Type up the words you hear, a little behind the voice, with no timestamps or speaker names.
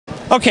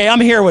Okay,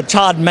 I'm here with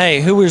Todd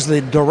May, who is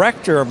the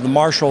director of the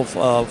Marshall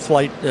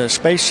Flight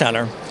Space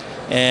Center,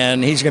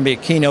 and he's going to be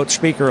a keynote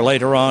speaker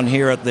later on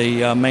here at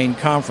the main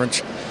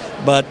conference.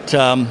 But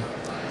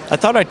I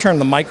thought I'd turn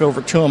the mic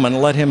over to him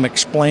and let him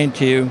explain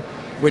to you,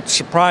 which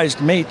surprised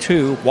me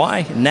too,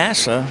 why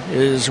NASA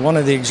is one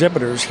of the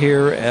exhibitors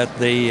here at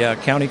the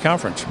county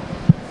conference.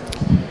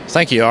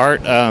 Thank you,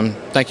 Art.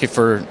 Thank you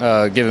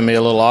for giving me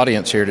a little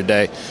audience here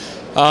today.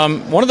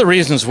 One of the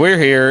reasons we're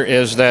here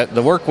is that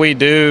the work we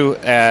do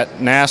at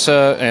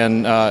NASA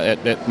and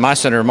at my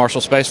center,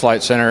 Marshall Space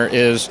Flight Center,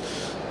 is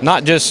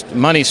not just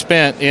money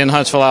spent in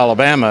Huntsville,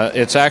 Alabama.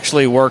 It's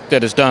actually work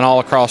that is done all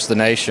across the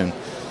nation.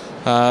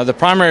 The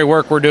primary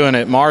work we're doing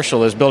at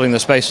Marshall is building the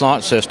Space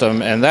Launch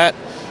System, and that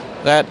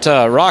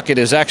rocket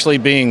is actually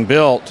being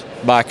built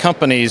by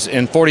companies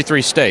in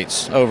 43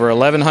 states, over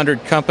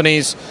 1,100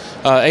 companies.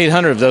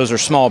 800 of those are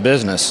small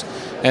business,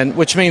 and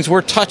which means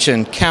we're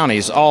touching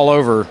counties all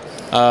over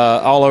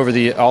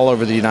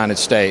the United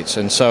States.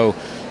 And so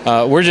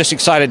we're just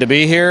excited to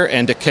be here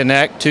and to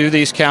connect to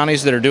these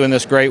counties that are doing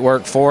this great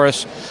work for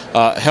us,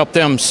 help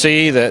them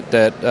see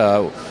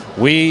that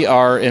we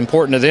are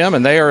important to them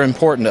and they are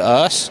important to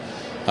us.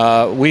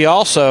 We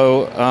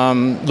also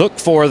look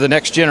for the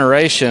next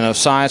generation of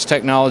science,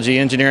 technology,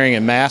 engineering,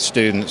 and math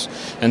students.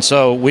 And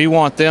so we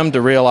want them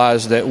to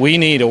realize that we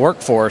need a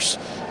workforce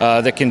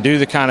that can do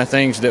the kind of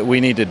things that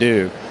we need to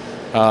do.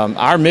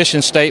 Our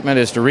mission statement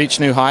is to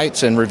reach new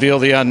heights and reveal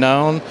the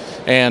unknown.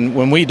 And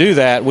when we do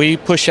that, we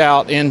push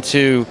out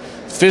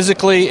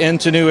physically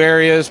into new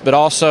areas, but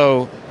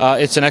also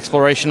it's an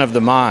exploration of the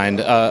mind,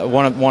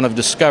 one of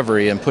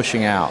discovery and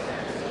pushing out.